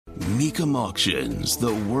Mecum Auctions,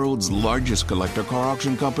 the world's largest collector car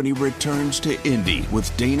auction company, returns to Indy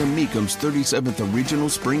with Dana Mecum's 37th Original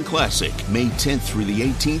Spring Classic, May 10th through the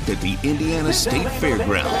 18th at the Indiana State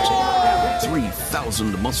Fairgrounds.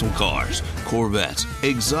 3,000 muscle cars, Corvettes,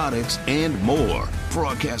 exotics, and more.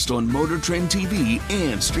 Broadcast on Motor Trend TV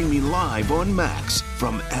and streaming live on Max.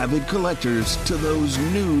 From avid collectors to those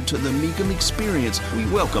new to the Mecum experience, we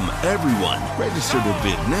welcome everyone. Register to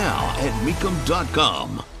bid now at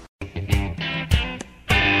Mecum.com.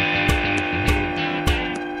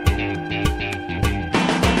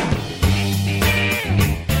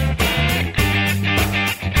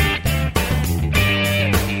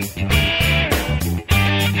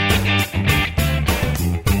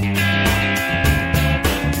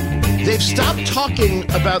 They've stopped talking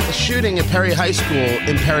about the shooting at Perry High School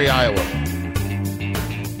in Perry, Iowa.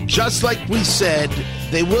 Just like we said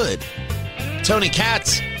they would. Tony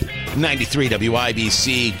Katz, 93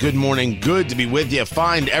 WIBC. Good morning. Good to be with you.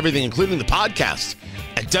 Find everything, including the podcast,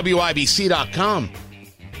 at WIBC.com.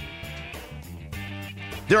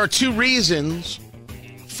 There are two reasons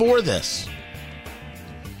for this.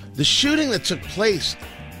 The shooting that took place,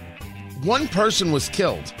 one person was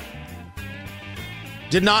killed.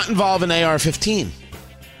 Did not involve an AR-15.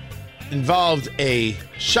 Involved a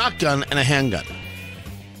shotgun and a handgun.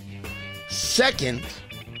 Second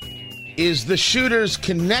is the shooter's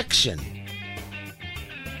connection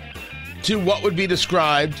to what would be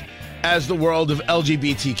described as the world of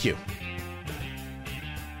LGBTQ.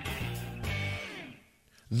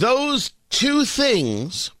 Those two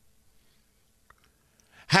things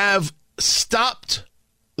have stopped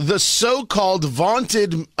the so-called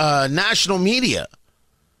vaunted national media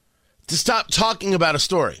to stop talking about a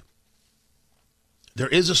story. There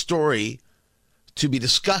is a story to be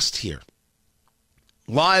discussed here.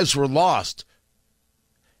 Lives were lost.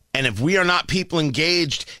 And if we are not people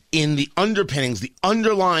engaged in the underpinnings, the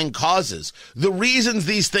underlying causes, the reasons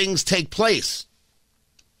these things take place,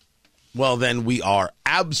 well, then we are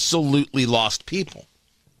absolutely lost people.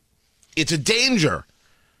 It's a danger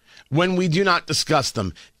when we do not discuss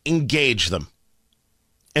them, engage them,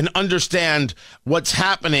 and understand what's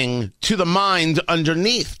happening to the mind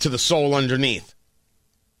underneath, to the soul underneath.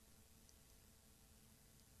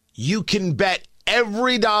 You can bet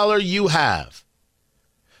every dollar you have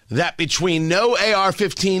that between no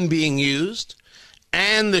AR-15 being used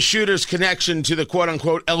and the shooter's connection to the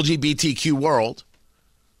quote-unquote LGBTQ world,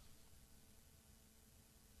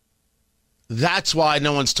 that's why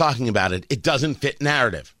no one's talking about it. It doesn't fit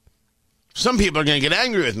narrative. Some people are going to get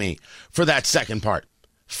angry with me for that second part.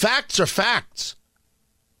 Facts are facts.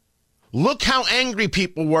 Look how angry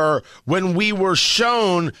people were when we were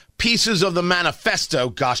shown pieces of the manifesto,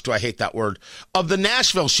 gosh, do I hate that word, of the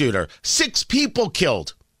Nashville shooter. 6 people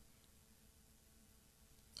killed.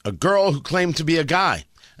 A girl who claimed to be a guy.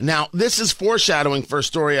 Now, this is foreshadowing for a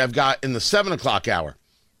story I've got in the 7 o'clock hour.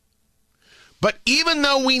 But even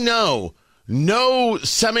though we know no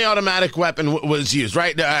semi-automatic weapon was used,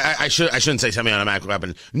 right? I shouldn't say semi-automatic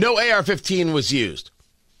weapon. No AR-15 was used.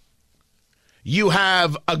 You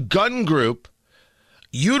have a gun group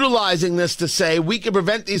utilizing this to say we can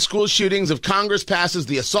prevent these school shootings if Congress passes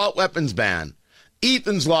the assault weapons ban,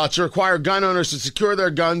 Ethan's law to require gun owners to secure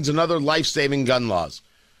their guns, and other life-saving gun laws.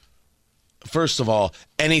 First of all,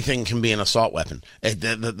 anything can be an assault weapon.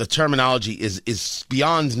 The terminology is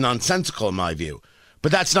beyond nonsensical in my view.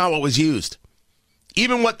 But that's not what was used.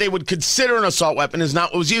 Even what they would consider an assault weapon is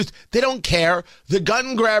not what was used. They don't care. The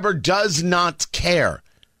gun grabber does not care.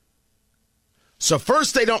 So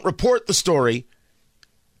first, they don't report the story,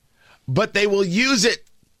 but they will use it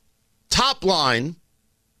top line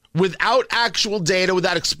without actual data,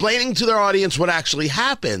 without explaining to their audience what actually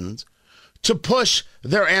happened, to push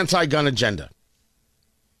their anti-gun agenda.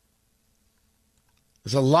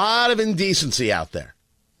 There's a lot of indecency out there,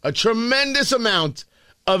 a tremendous amount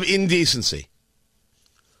of indecency.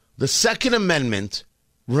 The Second Amendment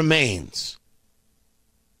remains.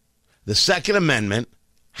 The Second Amendment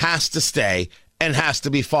has to stay and has to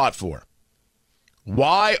be fought for.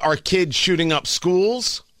 Why are kids shooting up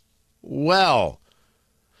schools? Well,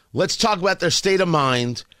 let's talk about their state of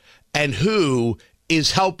mind and who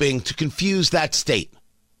is helping to confuse that state.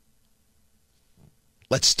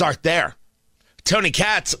 Let's start there. Tony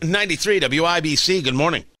Katz, 93 WIBC. Good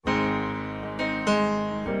morning.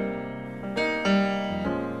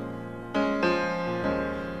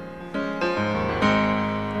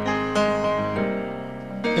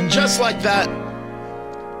 And just like that,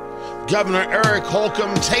 Governor Eric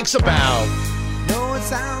Holcomb takes a bow,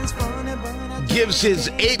 gives his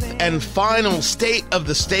 8th and final State of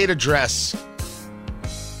the State address,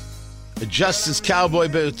 adjusts his cowboy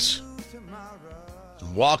boots,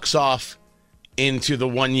 and walks off into the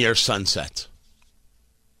 1-year sunset.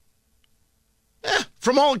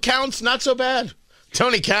 From all accounts, not so bad.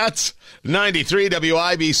 Tony Katz, 93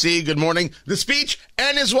 WIBC, good morning. The speech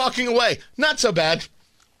and his walking away, not so bad.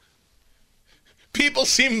 People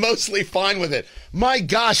seem mostly fine with it. My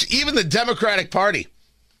gosh, even the Democratic Party.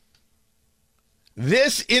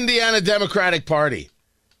 This Indiana Democratic Party.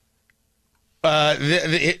 Where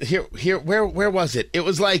was it? It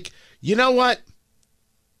was like, you know what?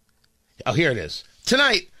 Oh, here it is.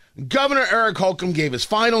 Tonight, Governor Eric Holcomb gave his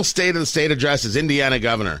final State of the State address as Indiana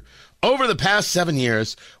governor. Over the past 7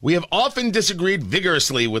 years, we have often disagreed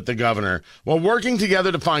vigorously with the governor while working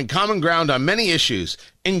together to find common ground on many issues,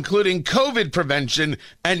 including COVID prevention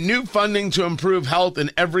and new funding to improve health in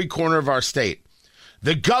every corner of our state.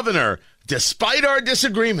 The governor, despite our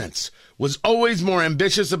disagreements, was always more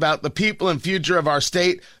ambitious about the people and future of our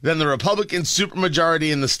state than the Republican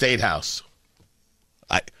supermajority in the State House.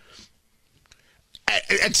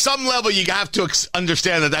 At some level, you have to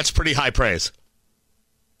understand that that's pretty high praise.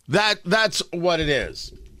 That's what it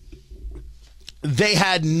is. They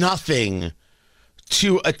had nothing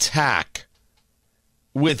to attack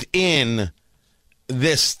within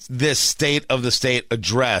this State of the State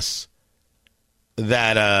address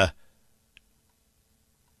that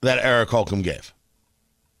Eric Holcomb gave.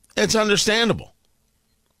 It's understandable.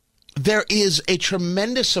 There is a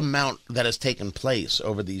tremendous amount that has taken place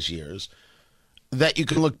over these years that you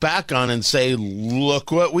can look back on and say,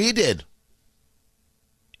 look what we did.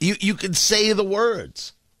 You could say the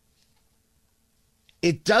words.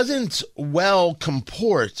 It doesn't well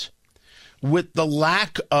comport with the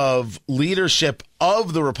lack of leadership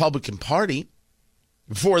of the Republican Party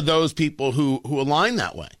for those people who align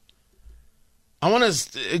that way. I want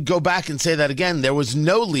to go back and say that again. There was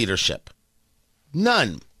no leadership.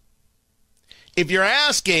 None. If you're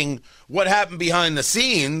asking what happened behind the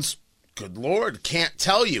scenes, good Lord, can't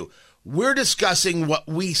tell you. We're discussing what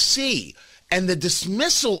we see. And the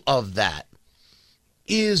dismissal of that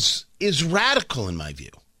is radical in my view.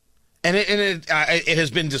 And it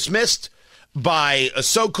has been dismissed by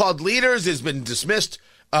so-called leaders. It's been dismissed,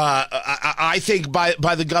 I think, by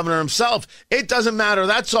the governor himself. It doesn't matter.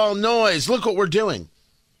 That's all noise. Look what we're doing.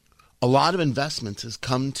 A lot of investment has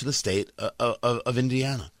come to the state of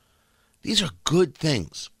Indiana. These are good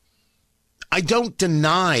things. I don't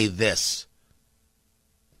deny this.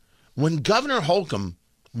 When Governor Holcomb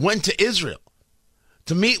went to Israel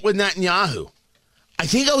to meet with Netanyahu, I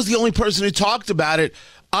think I was the only person who talked about it.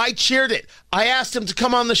 I cheered it. I asked him to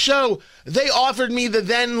come on the show. They offered me the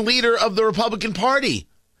then leader of the Republican Party.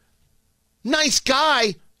 Nice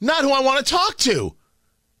guy, not who I want to talk to.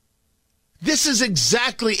 This is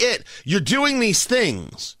exactly it. You're doing these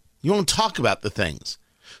things. You won't talk about the things.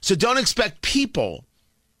 So don't expect people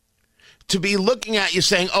to be looking at you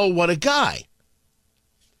saying, oh, what a guy.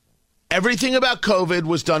 Everything about COVID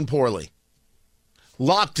was done poorly.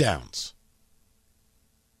 Lockdowns.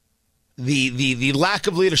 The lack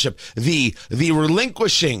of leadership. The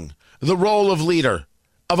relinquishing the role of leader,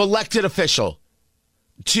 of elected official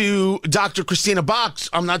to Dr. Christina Box.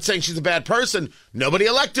 I'm not saying she's a bad person. Nobody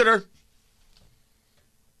elected her.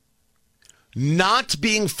 Not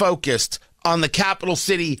being focused on the capital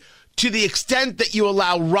city to the extent that you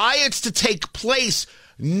allow riots to take place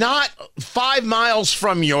not 5 miles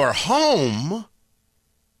from your home,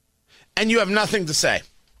 and you have nothing to say.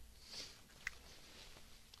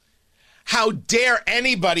 How dare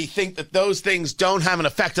anybody think that those things don't have an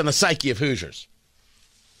effect on the psyche of Hoosiers?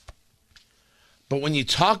 But when you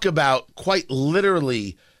talk about quite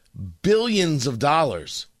literally billions of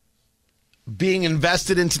dollars being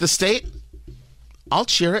invested into the state, I'll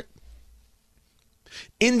cheer it.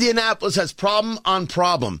 Indianapolis has problem on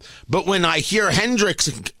problem. But when I hear Hendricks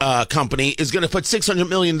Company is going to put $600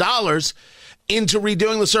 million into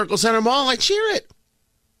redoing the Circle Center Mall, I cheer it.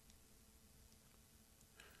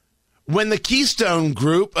 When the Keystone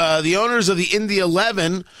Group, the owners of the Indy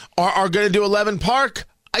 11, are going to do 11 Park,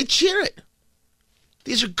 I cheer it.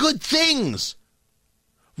 These are good things.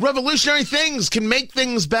 Revolutionary things can make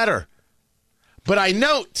things better. But I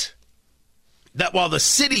note that while the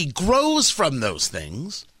city grows from those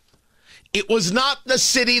things, it was not the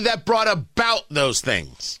city that brought about those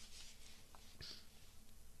things.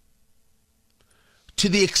 To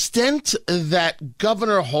the extent that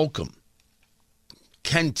Governor Holcomb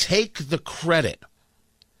can take the credit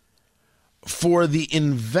for the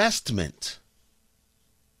investment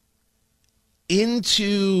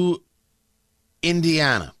into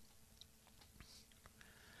Indiana,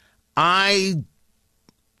 I'm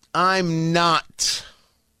not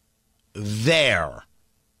there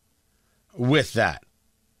with that.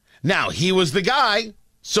 Now, he was the guy,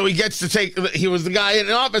 so he gets to take, he was the guy in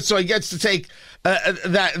office, so he gets to take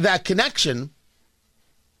that connection.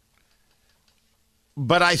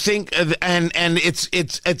 But I think, and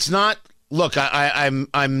it's not, look, I'm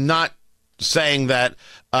not saying that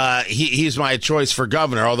he's my choice for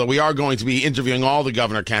governor, although we are going to be interviewing all the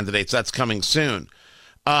governor candidates. That's coming soon.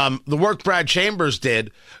 The work Brad Chambers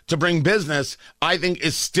did to bring business, I think,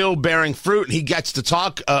 is still bearing fruit, and he gets to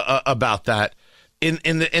talk about that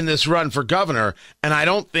in this run for governor, and I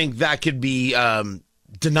don't think that could be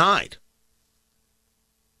denied.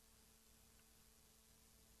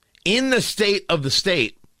 In the state of the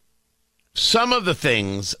state, some of the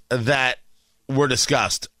things that were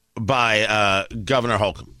discussed by Governor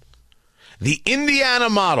Holcomb. The Indiana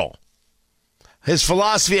model, his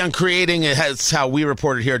philosophy on creating, that's how we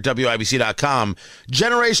reported here at WIBC.com,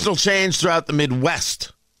 generational change throughout the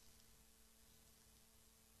Midwest.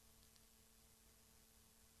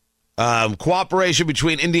 Cooperation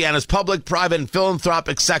between Indiana's public, private, and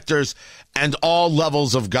philanthropic sectors and all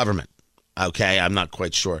levels of government. Okay, I'm not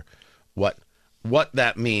quite sure what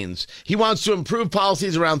that means. He wants to improve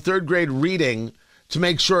policies around third grade reading to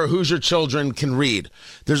make sure Hoosier children can read.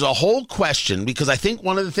 There's a whole question, because I think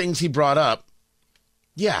one of the things he brought up,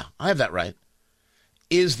 yeah, I have that right,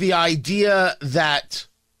 is the idea that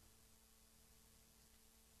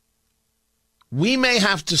we may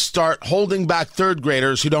have to start holding back third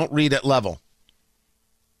graders who don't read at level.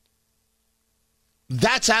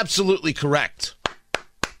 That's absolutely correct.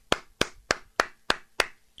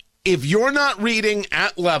 If you're not reading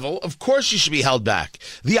at level, of course you should be held back.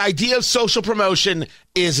 The idea of social promotion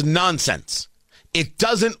is nonsense. It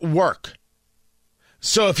doesn't work.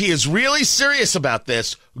 So if he is really serious about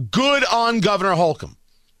this, good on Governor Holcomb.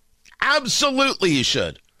 Absolutely you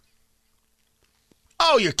should.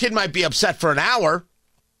 Oh, your kid might be upset for an hour.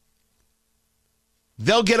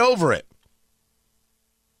 They'll get over it.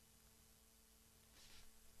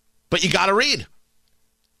 But you got to read.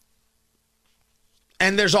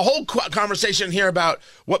 And there's a whole conversation here about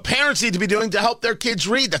what parents need to be doing to help their kids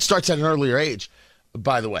read. That starts at an earlier age,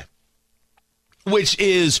 by the way, which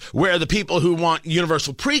is where the people who want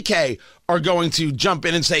universal pre-K are going to jump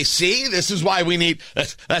in and say, see, this is why we need,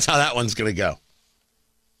 that's how that one's going to go.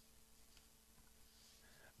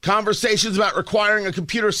 Conversations about requiring a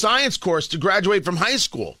computer science course to graduate from high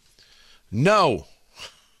school. No.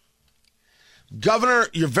 Governor,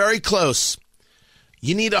 you're very close.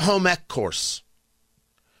 You need a home ec course.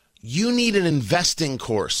 You need an investing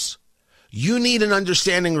course. You need an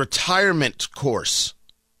understanding retirement course.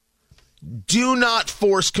 Do not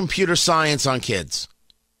force computer science on kids.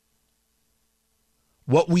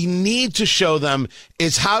 What we need to show them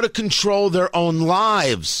is how to control their own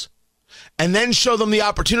lives, and then show them the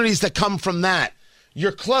opportunities that come from that.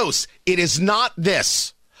 You're close. It is not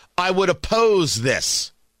this. I would oppose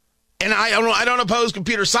this. And I don't oppose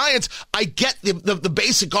computer science. I get the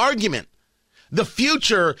basic argument. The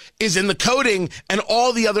future is in the coding and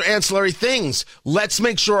all the other ancillary things. Let's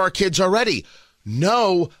make sure our kids are ready.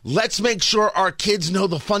 No, let's make sure our kids know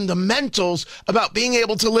the fundamentals about being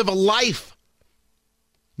able to live a life,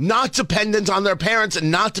 not dependent on their parents and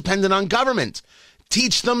not dependent on government.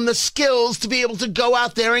 Teach them the skills to be able to go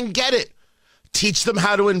out there and get it. Teach them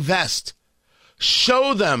how to invest.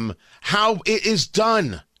 Show them how it is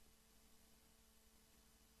done.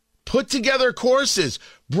 Put together courses.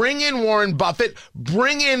 Bring in Warren Buffett.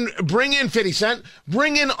 Bring in 50 Cent.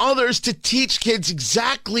 Bring in others to teach kids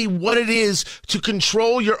exactly what it is to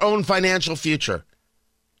control your own financial future.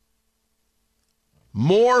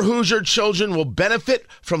 More Hoosier children will benefit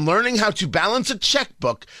from learning how to balance a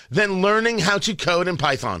checkbook than learning how to code in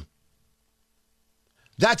Python.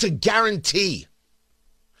 That's a guarantee.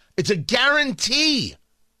 It's a guarantee.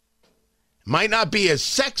 Might not be as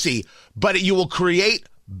sexy, but you will create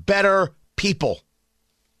better people.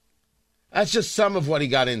 That's just some of what he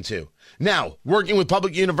got into. Now, working with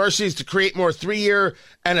public universities to create more 3-year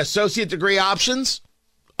and associate degree options.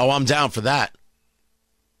 Oh, I'm down for that.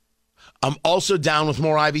 I'm also down with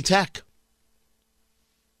more Ivy Tech.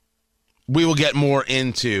 We will get more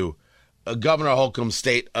into Governor Holcomb's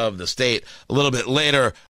state of the state a little bit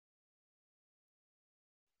later.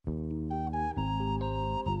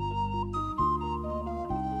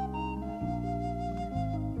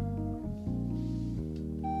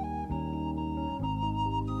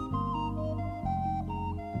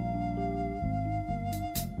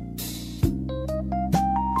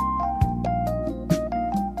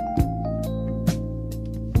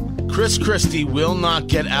 Chris Christie will not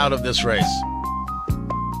get out of this race.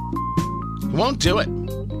 He won't do it.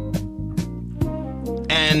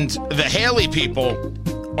 And the Haley people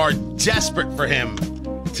are desperate for him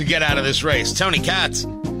to get out of this race. Tony Katz,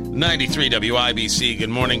 93 WIBC. Good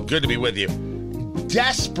morning. Good to be with you.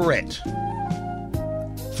 Desperate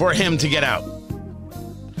for him to get out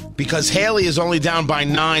because Haley is only down by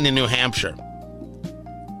 9 in New Hampshire.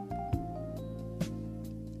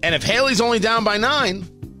 And if Haley's only down by 9,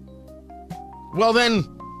 well then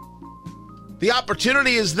the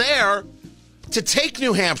opportunity is there to take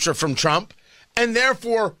New Hampshire from Trump and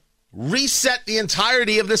therefore reset the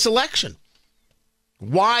entirety of this election.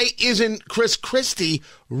 Why isn't Chris Christie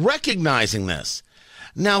recognizing this?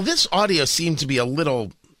 Now, this audio seemed to be a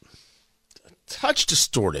touch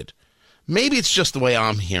distorted. Maybe it's just the way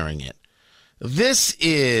I'm hearing it. This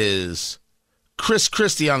is Chris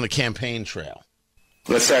Christie on the campaign trail.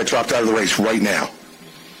 Let's say I dropped out of the race right now,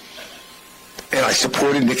 and I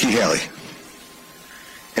supported Nikki Haley.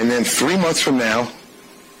 And then 3 months from now,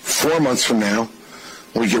 4 months from now,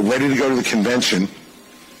 when we get ready to go to the convention,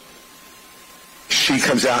 she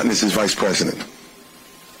comes out and is his vice president.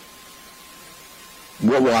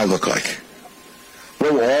 What will I look like?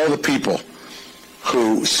 What will all the people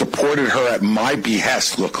who supported her at my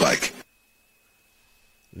behest look like?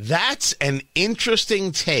 That's an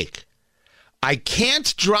interesting take. I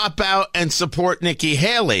can't drop out and support Nikki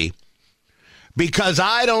Haley because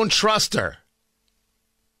I don't trust her.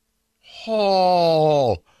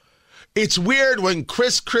 Oh, it's weird when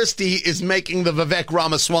Chris Christie is making the Vivek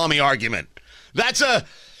Ramaswamy argument. That's a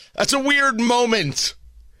weird moment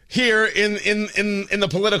here in the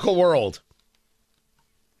political world.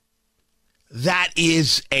 That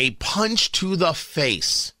is a punch to the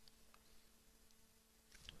face.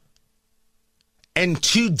 And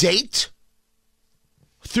to date,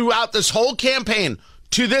 throughout this whole campaign,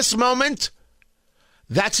 to this moment,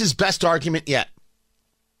 that's his best argument yet.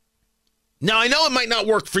 Now, I know it might not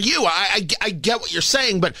work for you. I get what you're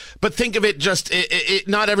saying, but think of it just,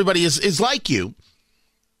 not everybody is like you.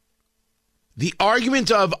 The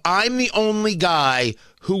argument of, I'm the only guy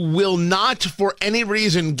who will not, for any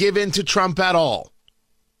reason, give in to Trump at all.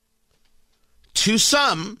 To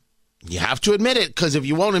some, you have to admit it, because if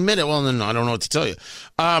you won't admit it, well, then I don't know what to tell you.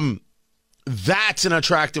 That's an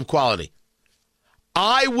attractive quality.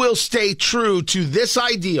 I will stay true to this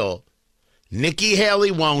ideal. Nikki Haley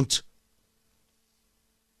won't.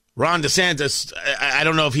 Ron DeSantis, I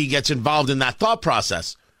don't know if he gets involved in that thought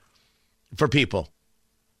process for people.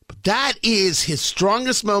 But that is his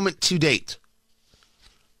strongest moment to date.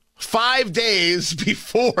 5 days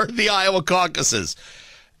before the Iowa caucuses.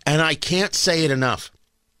 And I can't say it enough.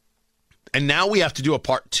 And now we have to do a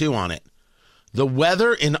part 2 on it. The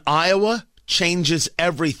weather in Iowa changes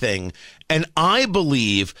everything. And I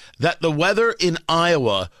believe that the weather in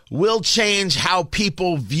Iowa will change how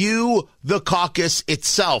people view the caucus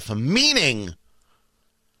itself, meaning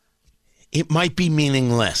it might be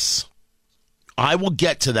meaningless. I will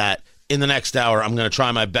get to that in the next hour. I'm going to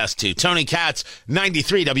try my best to. Tony Katz,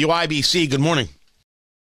 93 WIBC. Good morning.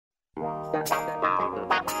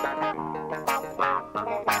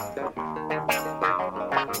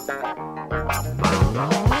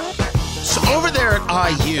 Over there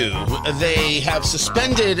at IU, they have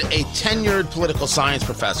suspended a tenured political science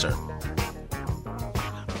professor.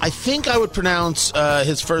 I think I would pronounce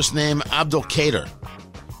his first name Abdulkader.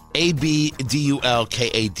 Abdulkader,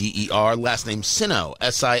 last name Sinno,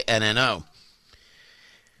 Sinno.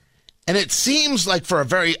 And it seems like for a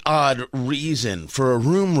very odd reason, for a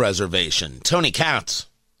room reservation. Tony Katz,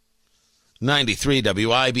 93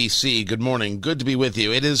 WIBC, good morning. Good to be with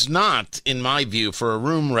you. It is not, in my view, for a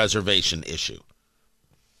room reservation issue.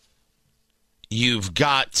 You've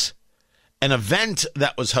got an event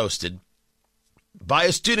that was hosted by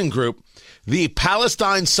a student group, the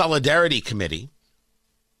Palestine Solidarity Committee,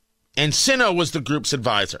 and Sinno was the group's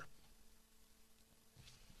advisor.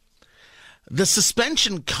 The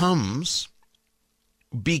suspension comes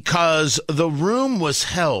because the room was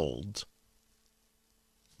held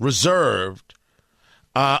reserved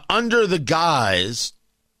under the guise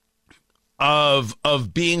of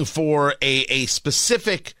being for a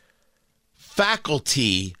specific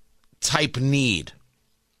faculty type need.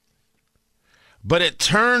 But it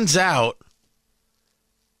turns out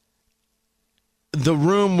the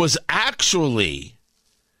room was actually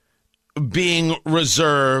being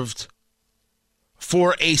reserved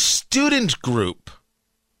for a student group.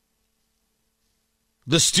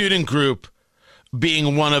 The student group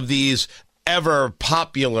being one of these ever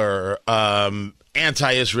popular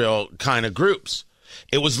anti-Israel kind of groups.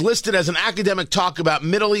 It was listed as an academic talk about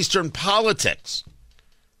Middle Eastern politics,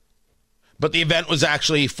 but the event was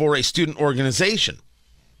actually for a student organization.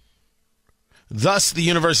 Thus, the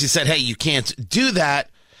university said, hey, you can't do that,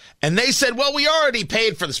 And they said, well, we already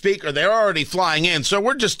paid for the speaker. They're already flying in, so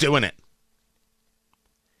we're just doing it.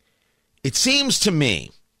 It seems to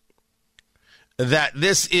me that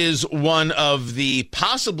this is one of the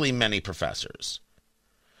possibly many professors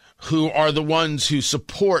who are the ones who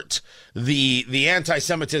support the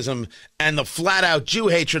anti-Semitism and the flat-out Jew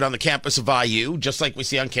hatred on the campus of IU, just like we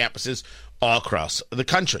see on campuses all across the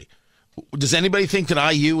country. Does anybody think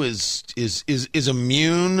that IU is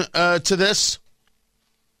immune to this?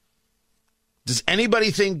 Does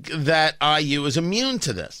anybody think that IU is immune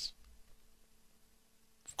to this?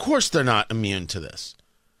 Of course they're not immune to this.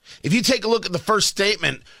 If you take a look at the first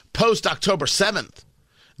statement post-October 7th,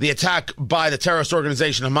 the attack by the terrorist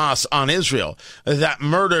organization Hamas on Israel that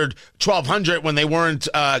murdered 1,200 when they weren't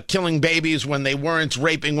killing babies, when they weren't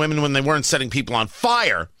raping women, when they weren't setting people on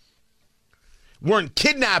fire, weren't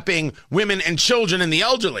kidnapping women and children and the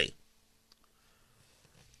elderly.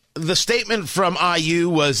 The statement from IU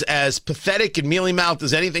was as pathetic and mealy-mouthed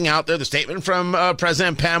as anything out there. The statement from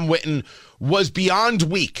President Pam Whitten was beyond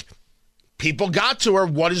weak. People got to her,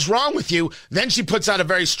 what is wrong with you? Then she puts out a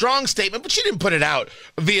very strong statement, but she didn't put it out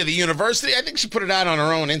via the university. I think she put it out on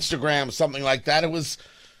her own Instagram, something like that. It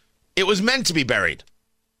was meant to be buried.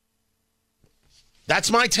 That's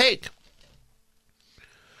my take.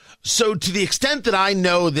 So to the extent that I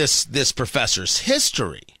know this professor's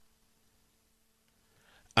history,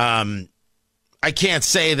 I can't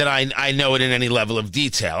say that I know it in any level of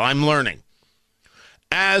detail. I'm learning.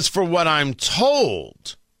 As for what I'm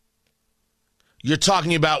told, you're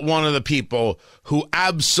talking about one of the people who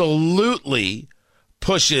absolutely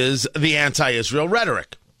pushes the anti-Israel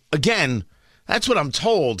rhetoric. Again, that's what I'm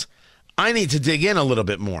told. I need to dig in a little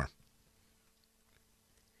bit more.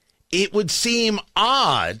 It would seem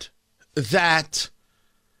odd that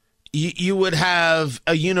you would have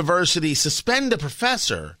a university suspend a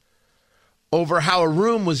professor over how a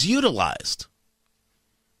room was utilized.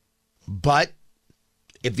 But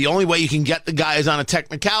if the only way you can get the guy is on a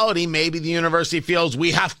technicality, maybe the university feels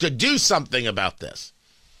we have to do something about this.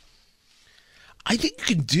 I think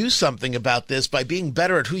you can do something about this by being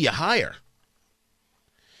better at who you hire.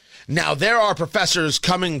 Now, there are professors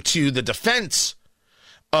coming to the defense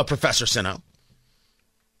of Professor Sino,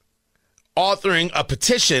 authoring a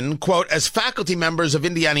petition, quote, as faculty members of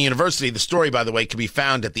Indiana University. The story, by the way, can be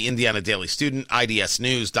found at the Indiana Daily Student,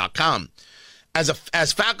 idsnews.com.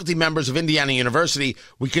 As faculty members of Indiana University,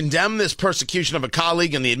 we condemn this persecution of a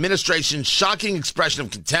colleague and the administration's shocking expression of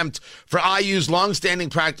contempt for IU's longstanding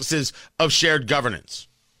practices of shared governance.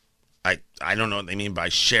 I don't know what they mean by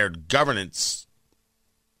shared governance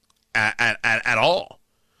at all.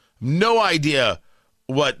 No idea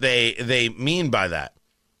what they mean by that.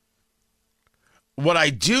 What I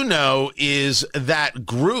do know is that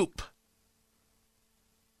group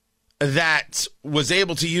that was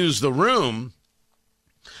able to use the room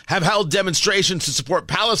have held demonstrations to support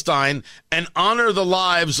Palestine and honor the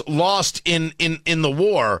lives lost in the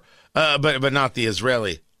war, but not the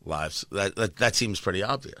Israeli lives. That seems pretty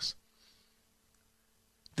obvious.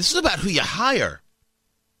 This is about who you hire.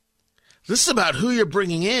 This is about who you're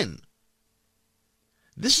bringing in.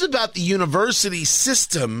 This is about the university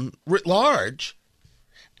system writ large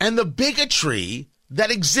and the bigotry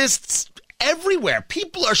that exists everywhere.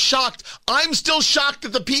 People are shocked. I'm still shocked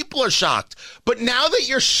that the people are shocked. But now that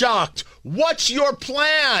you're shocked, what's your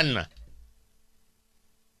plan?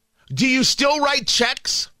 Do you still write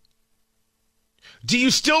checks? Do you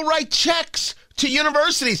still write checks to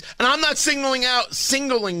universities? And I'm not singling out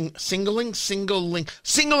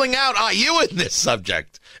IU in this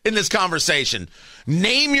subject, in this conversation.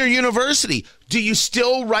 Name your university. Do you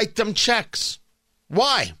still write them checks?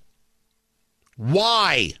 Why?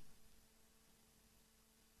 Why?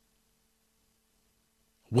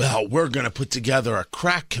 Well, we're going to put together a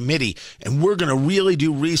crack committee and we're going to really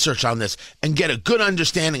do research on this and get a good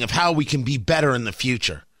understanding of how we can be better in the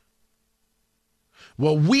future.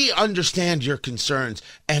 Well, we understand your concerns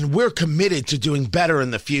and we're committed to doing better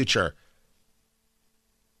in the future.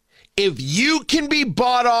 If you can be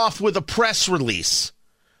bought off with a press release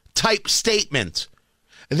type statement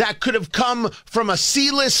that could have come from a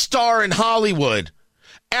C-list star in Hollywood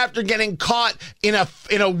after getting caught in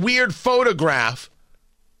a weird photograph,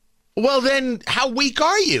 well, then how weak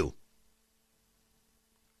are you?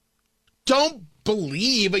 Don't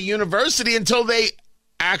believe a university until they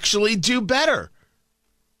actually do better.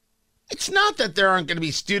 It's not that there aren't going to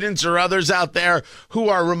be students or others out there who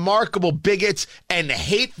are remarkable bigots and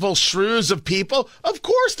hateful shrews of people. Of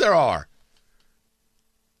course there are.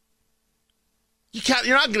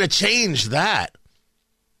 You're not going to change that.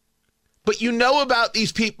 But you know about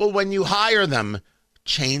these people when you hire them.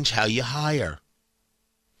 Change how you hire.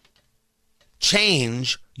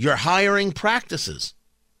 change your hiring practices.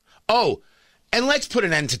 Oh, and let's put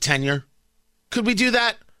an end to tenure. Could we do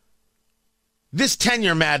that? This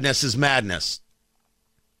tenure madness is madness.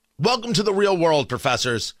 Welcome to the real world,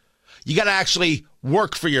 professors. You got to actually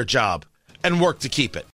work for your job and work to keep it.